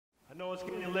know it's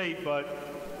getting late, but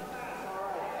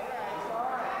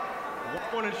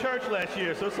I went to church last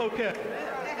year, so it's okay.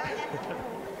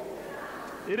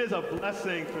 It is a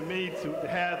blessing for me to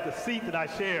have the seat that I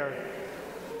share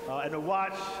and to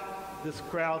watch this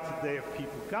crowd today of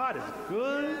people. God is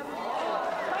good.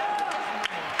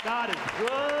 God is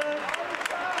good.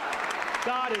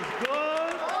 God is good.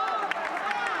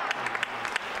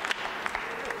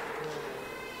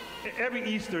 Every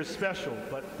Easter is special,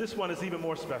 but this one is even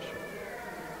more special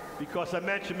because I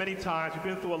mentioned many times we've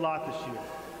been through a lot this year.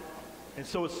 And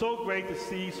so it's so great to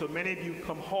see so many of you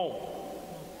come home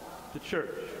to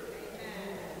church.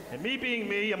 And me being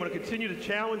me, I'm going to continue to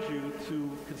challenge you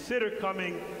to consider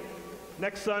coming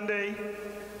next Sunday,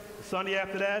 the Sunday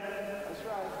after that, That's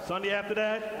right. Sunday after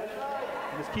that, That's right.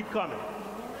 and just keep coming.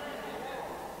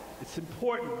 It's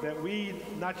important that we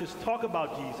not just talk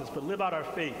about Jesus, but live out our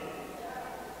faith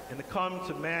and to come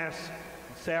to Mass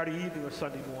on Saturday evening or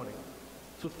Sunday morning.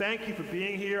 So thank you for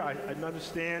being here. I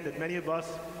understand that many of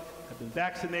us have been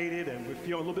vaccinated and we're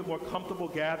feeling a little bit more comfortable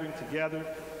gathering together.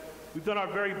 We've done our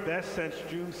very best since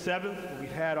June 7th when we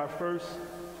had our first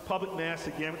public Mass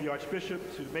again with the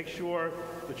Archbishop to make sure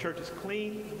the church is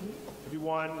clean.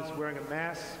 Everyone is wearing a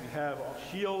mask. We have our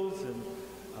shields and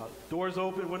doors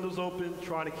open, windows open,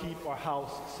 trying to keep our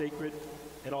house sacred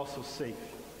and also safe.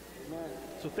 Amen.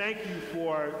 So thank you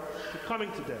for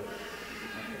coming today.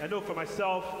 I know for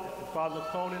myself, and Father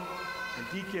Conan, and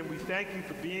Deacon, we thank you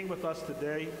for being with us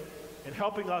today and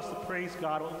helping us to praise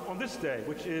God on this day,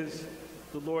 which is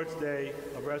the Lord's Day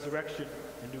of resurrection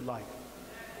and new life.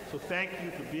 So thank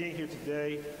you for being here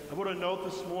today. I want to note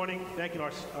this morning, thanking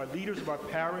our leaders of our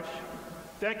parish,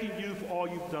 thanking you for all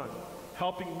you've done,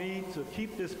 helping me to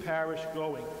keep this parish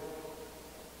going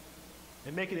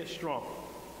and making it strong.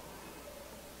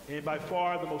 And by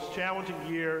far the most challenging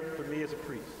year for me as a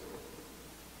priest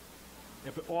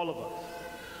and for all of us.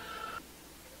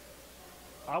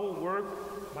 I will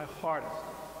work my hardest.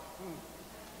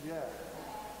 Yeah.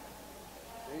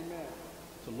 Amen.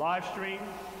 To live stream,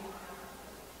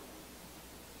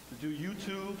 to do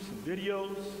YouTubes and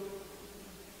videos,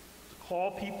 to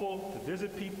call people, to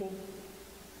visit people.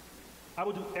 I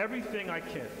will do everything I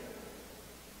can.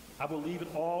 I will leave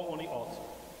it all on the altar.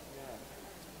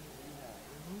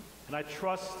 And I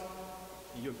trust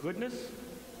in your goodness,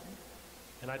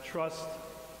 and I trust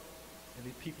in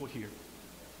the people here.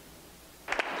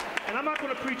 And I'm not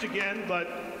going to preach again, but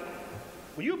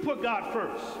when you put God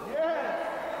first, Yes.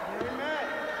 Amen.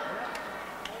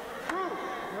 True.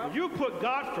 when you put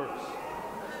God first,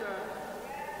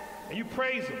 and you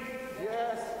praise Him,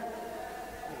 Yes.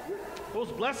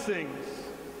 those blessings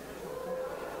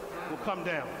will come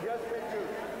down. Yes, they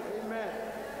do. Amen.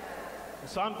 And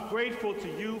so I'm grateful to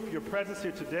you for your presence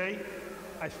here today.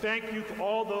 I thank you for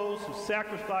all those who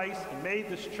sacrificed and made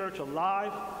this church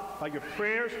alive by your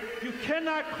prayers. You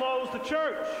cannot close the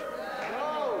church.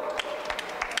 No.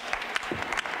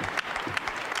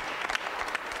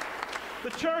 The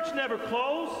church never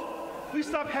closed. We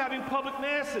stopped having public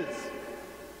masses.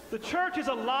 The church is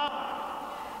alive.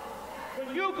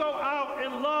 When you go out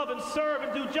and love and serve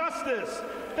and do justice,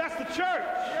 that's the church.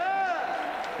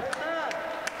 Yeah. Amen.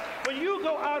 When you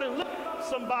go out and lift up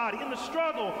somebody in the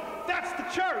struggle, that's the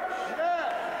church.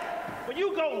 Yeah. When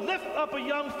you go lift up a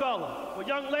young fella or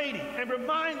young lady and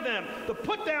remind them to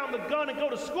put down the gun and go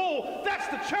to school, that's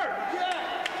the church.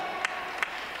 Yeah.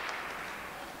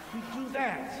 We do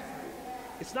that.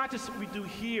 It's not just what we do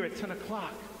here at 10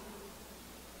 o'clock.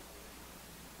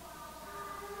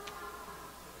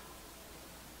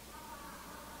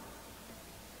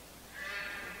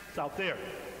 It's out there.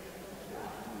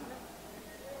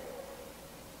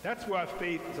 That's where our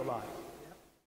faith is alive.